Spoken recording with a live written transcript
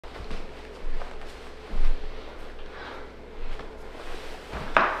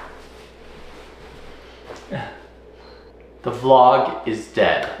The vlog is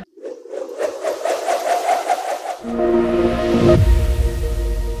dead.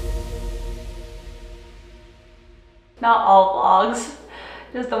 Not all vlogs,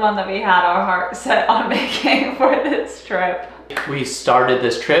 just the one that we had our heart set on making for this trip. We started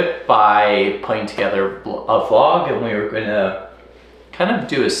this trip by putting together a vlog, and we were gonna kind of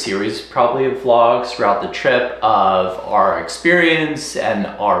do a series probably of vlogs throughout the trip of our experience and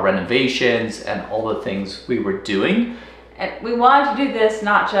our renovations and all the things we were doing. And we wanted to do this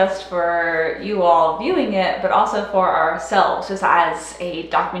not just for you all viewing it, but also for ourselves, just as a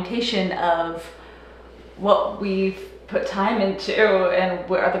documentation of what we've put time into and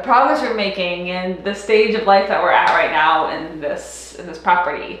where the progress we're making and the stage of life that we're at right now in this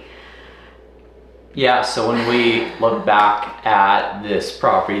property. Yeah, so when we look back at this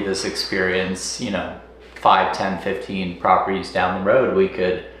property, this experience, you know, 5, 10, 15 properties down the road, we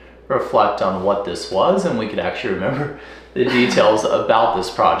could reflect on what this was, and we could actually remember the details about this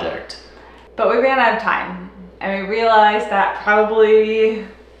project. But we ran out of time, and we realized that probably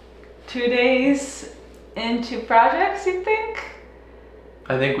 2 days into projects, you think?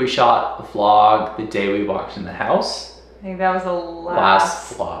 I think we shot a vlog the day we walked in the house. I think that was the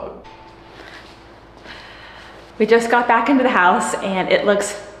last vlog. We just got back into the house and it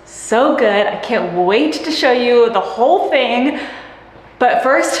looks so good. I can't wait to show you the whole thing. But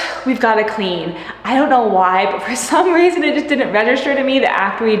first, we've got to clean. I don't know why, but for some reason it just didn't register to me that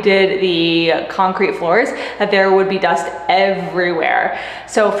after we did the concrete floors that there would be dust everywhere.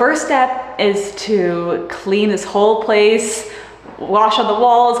 So first step is to clean this whole place, wash all the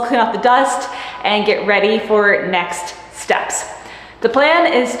walls, clean off the dust, and get ready for next steps. The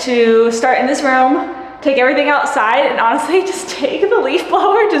plan is to start in this room, take everything outside, and honestly just take the leaf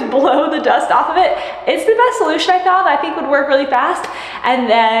blower, just blow the dust off of it. It's the best solution I found that I think would work really fast, and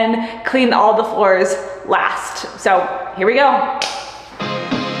then clean all the floors last. So here we go.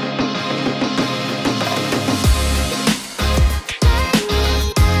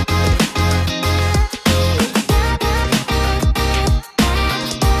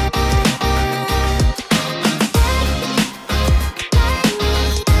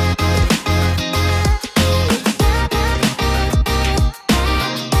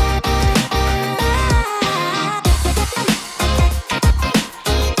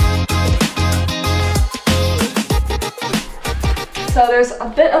 So there's a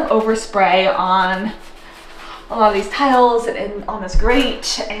bit of overspray on a lot of these tiles and on this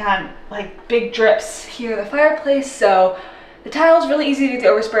grate, and like big drips here at the fireplace. So the tile's really easy to get the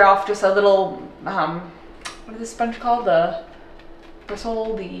overspray off. Just a little, what is this sponge called? The bristle,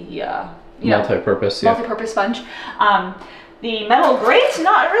 Multi-purpose, yeah. Multi-purpose sponge. The metal grate,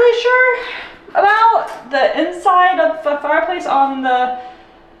 not really sure about. The inside of the fireplace on the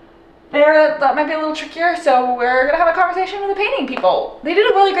there, that might be a little trickier, so we're gonna have a conversation with the painting people. They did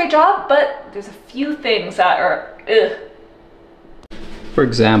a really great job, but there's a few things that are ugh. For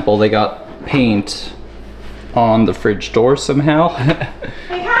example, they got paint on the fridge door somehow.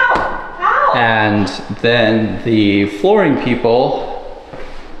 Hey, how? And then the flooring people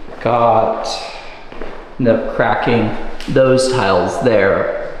ended up cracking those tiles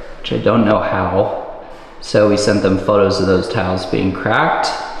there, which I don't know how. So we sent them photos of those tiles being cracked.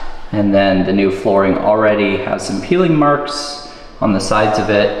 And then the new flooring already has some peeling marks on the sides of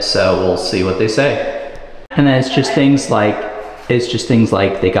it, so we'll see what they say. And then it's just things like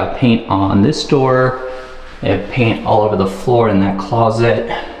they got paint on this door, they have paint all over the floor in that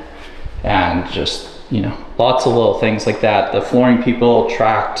closet, and just, you know, lots of little things like that. The flooring people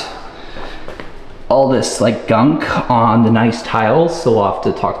tracked all this like gunk on the nice tiles, so we'll have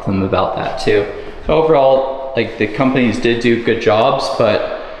to talk to them about that too. So overall, like, the companies did do good jobs,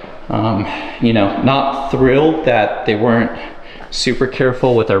 but you know, not thrilled that they weren't super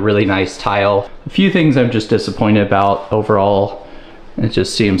careful with a really nice tile. A few things I'm just disappointed about overall. It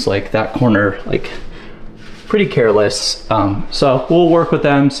just seems like that corner, like, pretty careless. So we'll work with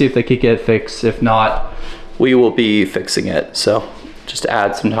them, see if they could get it fixed. If not, we will be fixing it. So just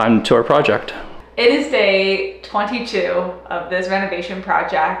add some time to our project. It is day 22 of this renovation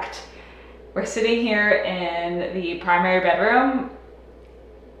project. We're sitting here in the primary bedroom,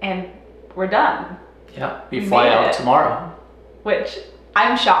 and we're done. Yeah, we fly out tomorrow. Which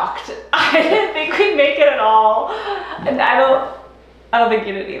I'm shocked. I didn't think we'd make it at all. And I don't think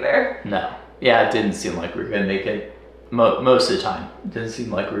you did either. No. Yeah, it didn't seem like we were gonna make it most of the time. It didn't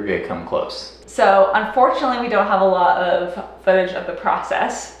seem like we were gonna come close. So unfortunately, we don't have a lot of footage of the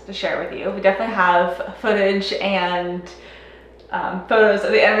process to share with you. We definitely have footage and photos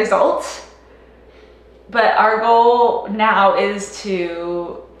of the end result. But our goal now is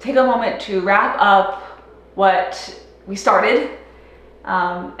to take a moment to wrap up what we started,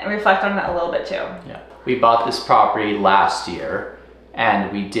 and reflect on it a little bit too. Yeah, we bought this property last year,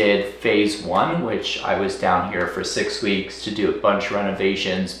 and we did phase 1, which I was down here for 6 weeks to do a bunch of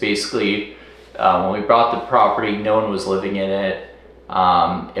renovations. Basically, when we bought the property, no one was living in it.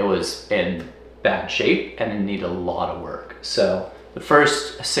 It was in bad shape and it needed a lot of work. So the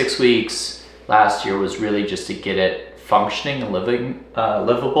first 6 weeks last year was really just to get it functioning and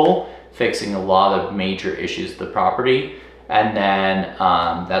livable, fixing a lot of major issues with the property. And then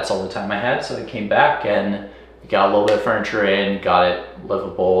that's all the time I had. So I came back and got a little bit of furniture in, got it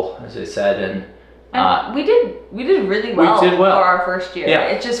livable, as I said, and we did really well, we did well for our first year. Yeah.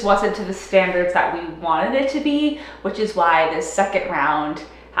 It just wasn't to the standards that we wanted it to be, which is why this second round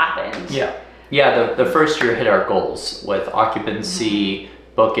happened. Yeah, the first year hit our goals with occupancy,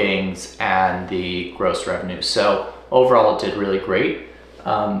 bookings, and the gross revenue. So overall it did really great,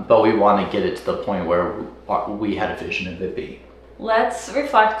 but we want to get it to the point where we had a vision of it being. Let's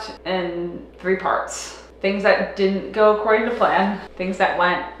reflect in 3 parts. Things that didn't go according to plan, things that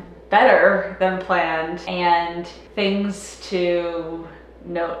went better than planned, and things to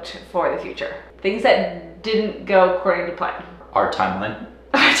note for the future. Things that didn't go according to plan. Our timeline.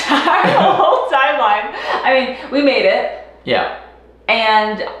 Our whole timeline. I mean, we made it. Yeah.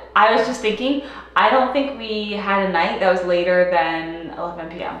 And I was just thinking, I don't think we had a night that was later than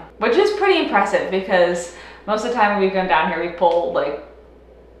 11 p.m., which is pretty impressive because most of the time when we've gone down here, we pulled like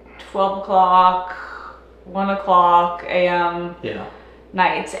 12 o'clock, 1 o'clock a.m.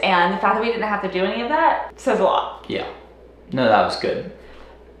 nights, and the fact that we didn't have to do any of that says a lot. Yeah. No, that was good.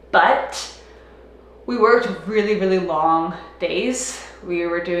 But we worked really, really long days. We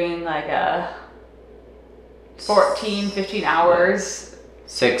were doing like a 14, 15 hours.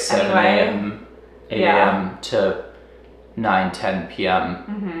 6, 7 a.m., 8 a.m. to 9, 10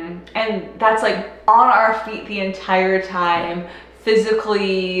 p.m. And that's like on our feet the entire time,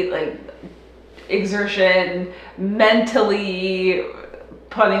 physically, like exertion, mentally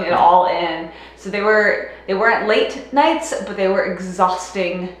putting it all in. So they weren't late nights, but they were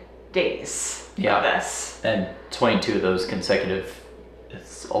exhausting days of this. And 22 of those consecutive,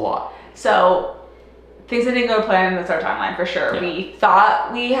 it's a lot. So things that didn't go to plan, that's our timeline for sure. We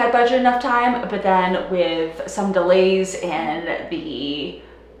thought we had budgeted enough time, but then with some delays in the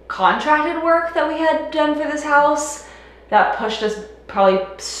contracted work that we had done for this house, that pushed us probably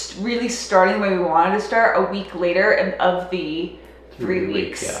really starting when we wanted to start a week later of the 3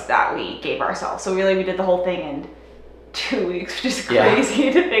 weeks that we gave ourselves. So really we did the whole thing in 2 weeks, which is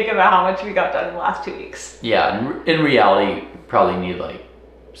crazy to think about how much we got done in the last 2 weeks. Yeah, and in reality, probably need like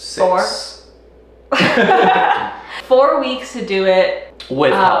 6. 4 weeks to do it.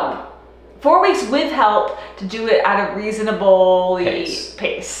 With help. 4 weeks with help to do it at a reasonable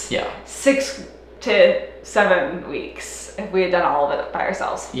pace. Yeah. 6 to 7 weeks if we had done all of it by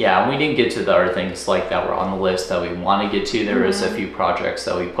ourselves. Yeah, and we didn't get to the other things like that were on the list that we want to get to. There was a few projects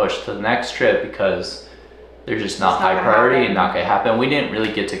that we pushed to the next trip because they're just not high priority and not gonna happen. We didn't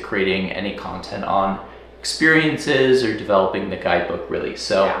really get to creating any content on experiences or developing the guidebook really.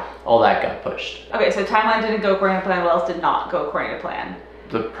 So all that got pushed. Okay, so timeline didn't go according to plan. What else did not go according to plan?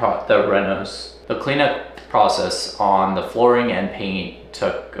 The renos. The cleanup process on the flooring and paint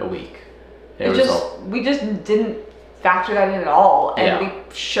took a week. We just didn't factor that in at all, and we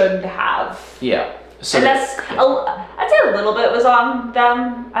should have. Yeah. So and that's I'd say a little bit was on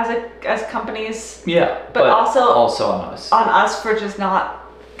them as companies. Yeah, but also on us. On us for just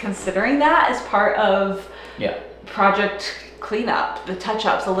not considering that as part of project cleanup, the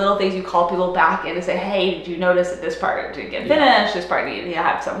touch-ups, the little things you call people back in to say, hey, did you notice that this part didn't get finished? This part needed to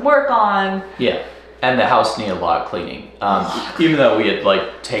have some work on. Yeah. And the house needed a lot of cleaning. Even though we had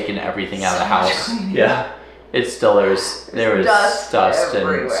like taken everything out of the house. Yeah. It's still there was dust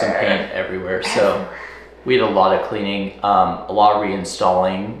and some paint everywhere. So we had a lot of cleaning, a lot of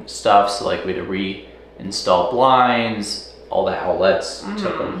reinstalling stuff. So like we had to reinstall blinds, all the outlets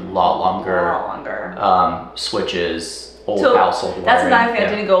took a lot longer. Switches, household wiring. That's another thing that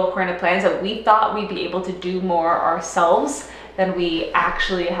didn't go according to plans, that we thought we'd be able to do more ourselves than we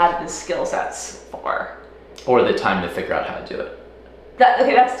actually had the skill sets for. Or the time to figure out how to do it.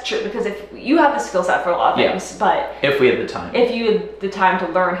 Okay, that's true, because if you have the skill set for a lot of things, but if we had the time. If you had the time to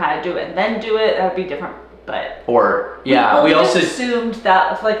learn how to do it and then do it, that would be different. But we also just assumed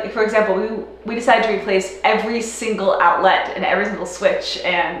that, like, for example, we decided to replace every single outlet and every single switch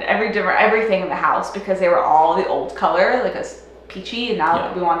and everything in the house because they were all the old color, like a peachy, and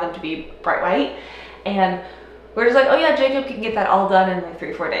now we want them to be bright white. And we're just like, oh yeah, Jacob can get that all done in like 3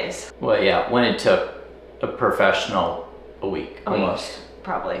 or 4 days. Well, yeah, when it took a professional a week almost.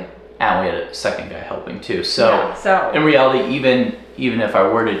 Probably. and we had a second guy helping too. So, Yeah, so- in reality, even if I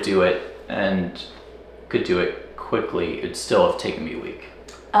were to do it and could do it quickly, it'd still have taken me a week.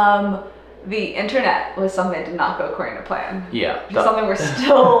 The internet was something that did not go according to plan. Yeah. Something we're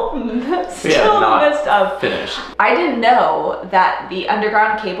still in the midst of. Finished. I didn't know that the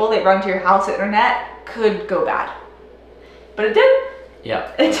underground cable they run to your house internet could go bad. But it did.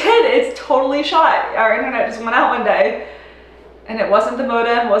 Yeah. It did. It's totally shot. Our internet just went out one day. And it wasn't the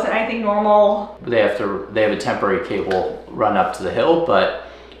modem, wasn't anything normal. They have a temporary cable run up to the hill, but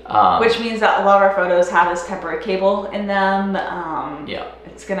which means that a lot of our photos have this temporary cable in them. Yeah.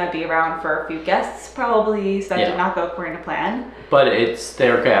 It's gonna be around for a few guests probably, so that did not go according to plan. But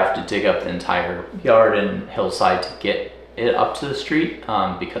they're gonna have to dig up the entire yard and hillside to get it up to the street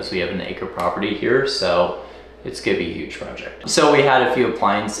because we have an acre property here, so it's gonna be a huge project. So we had a few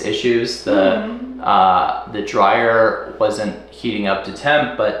appliance issues. The dryer wasn't heating up to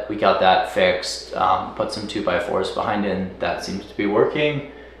temp, but we got that fixed. Put some 2x4s behind it, and that seems to be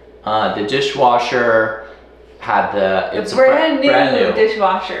working. The dishwasher had it's brand new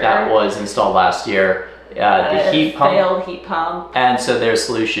dishwasher that was installed last year. The heat pump failed heat pump, and so their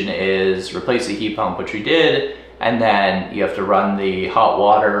solution is replace the heat pump, which we did, and then you have to run the hot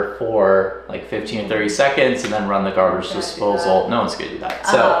water for like 15 or 30 seconds, and then run the garbage disposal. No one's gonna do that.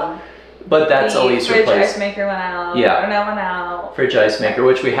 So, but that's always replaced. replaced. Fridge ice maker went out. Yeah, internet went out. Fridge ice maker,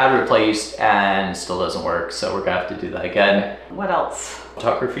 which we had replaced and still doesn't work, so we're gonna have to do that again. What else?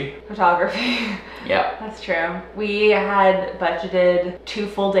 Photography. Yeah, that's true. We had budgeted 2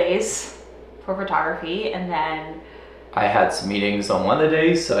 full days for photography, and then I had some meetings on one of the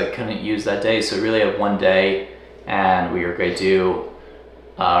days, so I couldn't use that day. So we really had one day, and we were going to do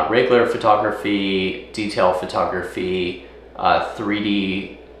regular photography, detail photography,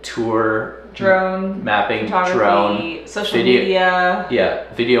 3D tour, drone mapping, drone, social media. Yeah,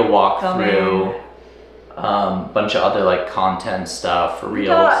 video walkthrough, bunch of other like content stuff for reels.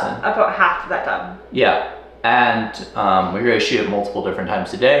 About half of that done. Yeah, and we were going to shoot it multiple different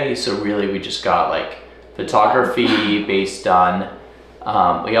times a day. So really, we just got like photography base done.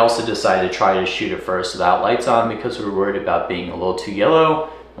 We also decided to try to shoot it first without lights on because we were worried about being a little too yellow.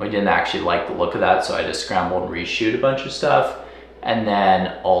 We didn't actually like the look of that, so I just scrambled and reshoot a bunch of stuff. And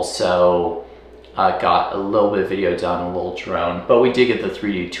then also got a little bit of video done, a little drone, but we did get the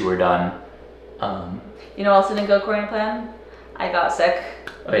 3D tour done. You know what else didn't go according to plan? I got sick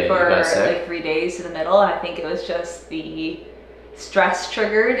for like 3 days in the middle, and I think it was just the stress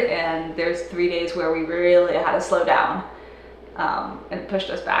triggered, and there's 3 days where we really had to slow down, and it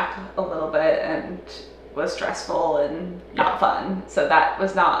pushed us back a little bit and was stressful and not fun. So that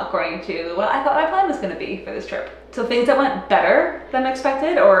was not according to what I thought my plan was going to be for this trip. So things that went better than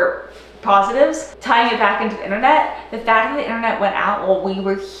expected, or positives, tying it back into the internet, the fact that the internet went out while we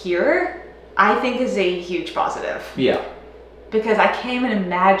were here, I think is a huge positive. Yeah. Because I can't even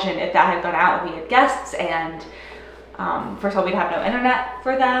imagine if that had gone out and we had guests, and first of all, we'd have no internet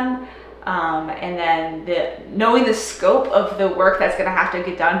for them. And then knowing the scope of the work that's gonna have to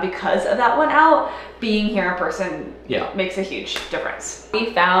get done because of that went out, being here in person makes a huge difference.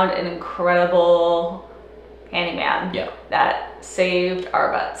 We found an incredible handyman that saved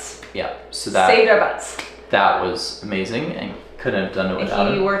our butts. Yeah, so that saved our butts. That was amazing, and couldn't have done it without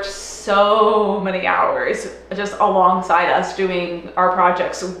him. He worked so many hours just alongside us doing our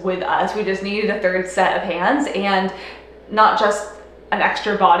projects with us. We just needed a third set of hands, and not just an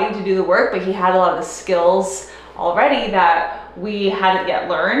extra body to do the work, but he had a lot of the skills already that we hadn't yet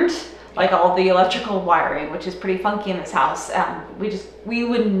learned, like all the electrical wiring, which is pretty funky in this house. We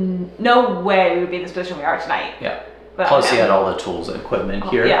would, no way we would be in this position we are tonight. Yeah. Plus he had all the tools and equipment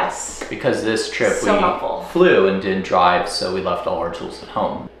here. Yes. Because this trip so we helpful. Flew and didn't drive, so we left all our tools at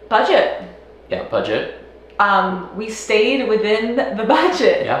home. Budget. Yeah, budget. We stayed within the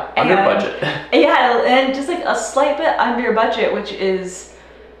budget. Yeah, under budget. Yeah, and just like a slight bit under budget, which is,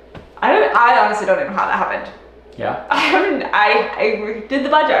 I honestly don't even know how that happened. Yeah. I did the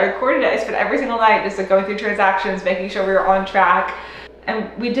budget, I recorded it, I spent every single night just like going through transactions, making sure we were on track.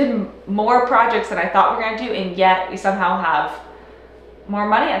 And we did more projects than I thought we were gonna do, and yet we somehow have more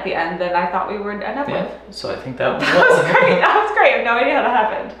money at the end than I thought we would end up with. So I think that was great. That was great. I have no idea how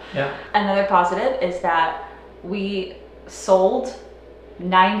that happened. Yeah. Another positive is that we sold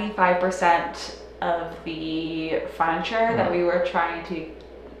 95% of the furniture that we were trying to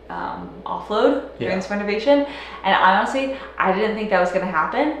offload during this renovation. And honestly, I didn't think that was gonna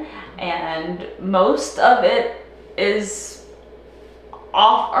happen. And most of it is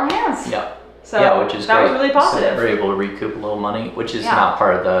off our hands. Yeah. So which is that great. was really positive. So we're able to recoup a little money, which is not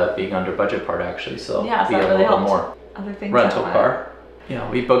part of the being under budget part actually. So yeah, so be that a really little helped. more. Other things. Rental car. Yeah,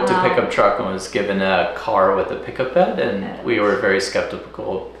 we booked a pickup truck and was given a car with a pickup bed, and we were very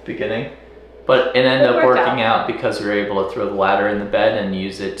skeptical at the beginning. But it ended up working out because we were able to throw the ladder in the bed and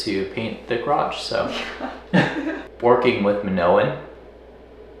use it to paint the garage. So working with Minoan,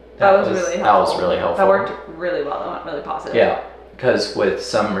 that was really helpful. That was really helpful. That worked really well. That went really positive. Yeah, because with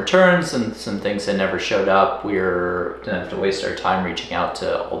some returns and some things that never showed up, we didn't have to waste our time reaching out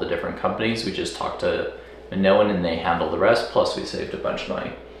to all the different companies. We just talked to Minoan and they handled the rest. Plus, we saved a bunch of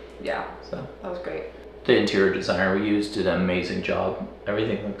money. Yeah, so that was great. The interior designer we used did an amazing job.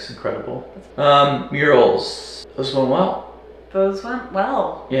 Everything looks incredible. Murals, those went well. Those went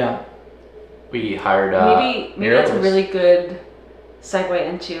well. Yeah, we hired maybe that's a really good segue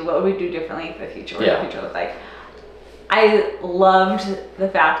into what would we do differently for the future. What the future look like. I loved the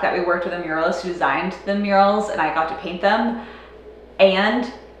fact that we worked with a muralist who designed the murals, and I got to paint them.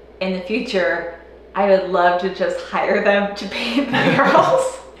 And in the future, I would love to just hire them to paint the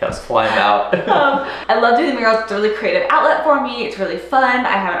murals. Yes, fly them out. I love doing the murals. It's a really creative outlet for me. It's really fun.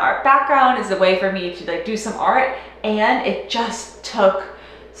 I have an art background. It's a way for me to like do some art, and it just took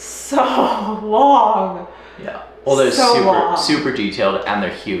so long. Yeah. Well, they're super detailed, and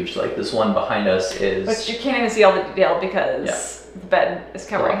they're huge. Like this one behind us is. But you can't even see all the detail because the bed is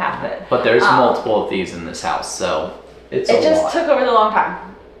covering half of it. But there's multiple of these in this house, so it just took a really long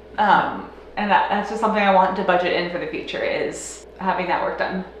time. And that's just something I want to budget in for the future is having that work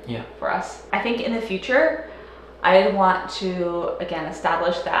done for us. I think in the future, I want to, again,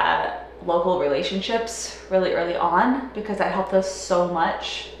 establish that local relationships really early on, because that helped us so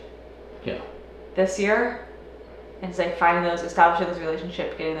much this year. And it's like finding those, establishing those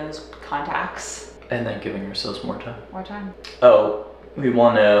relationships, getting those contacts. And then giving ourselves more time. More time. Oh,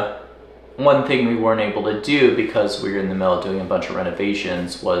 one thing we weren't able to do because we were in the middle of doing a bunch of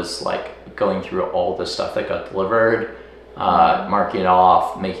renovations was like going through all the stuff that got delivered, marking it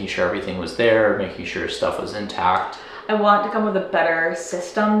off, making sure everything was there, making sure stuff was intact. I want to come with a better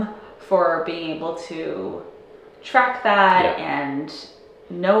system for being able to track that and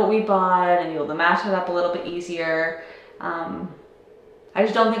know what we bought and be able to match it up a little bit easier. I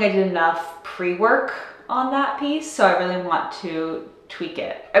just don't think I did enough pre-work on that piece, so I really want to tweak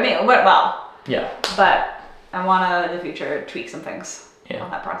it. I mean, it went well. Yeah. But I want to, in the future, tweak some things on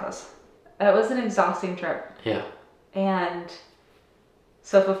that process. It was an exhausting trip. Yeah. And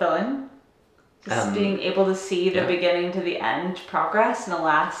so fulfilling. Just being able to see the beginning to the end progress in the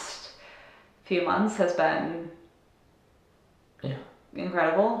last few months has been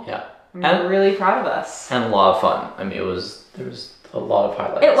incredible. Yeah. I'm really proud of us. And a lot of fun. I mean, there was a lot of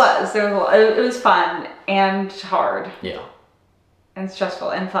highlights. It was fun and hard. Yeah. And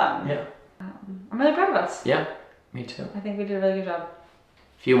stressful and fun. Yeah. I'm really proud of us. Yeah, me too. I think we did a really good job.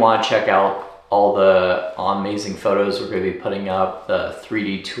 If you want to check out all the amazing photos we're going to be putting up, the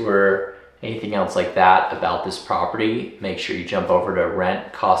 3D tour, anything else like that about this property, make sure you jump over to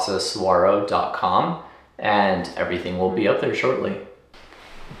rentcasasaguaro.com and everything will be up there shortly.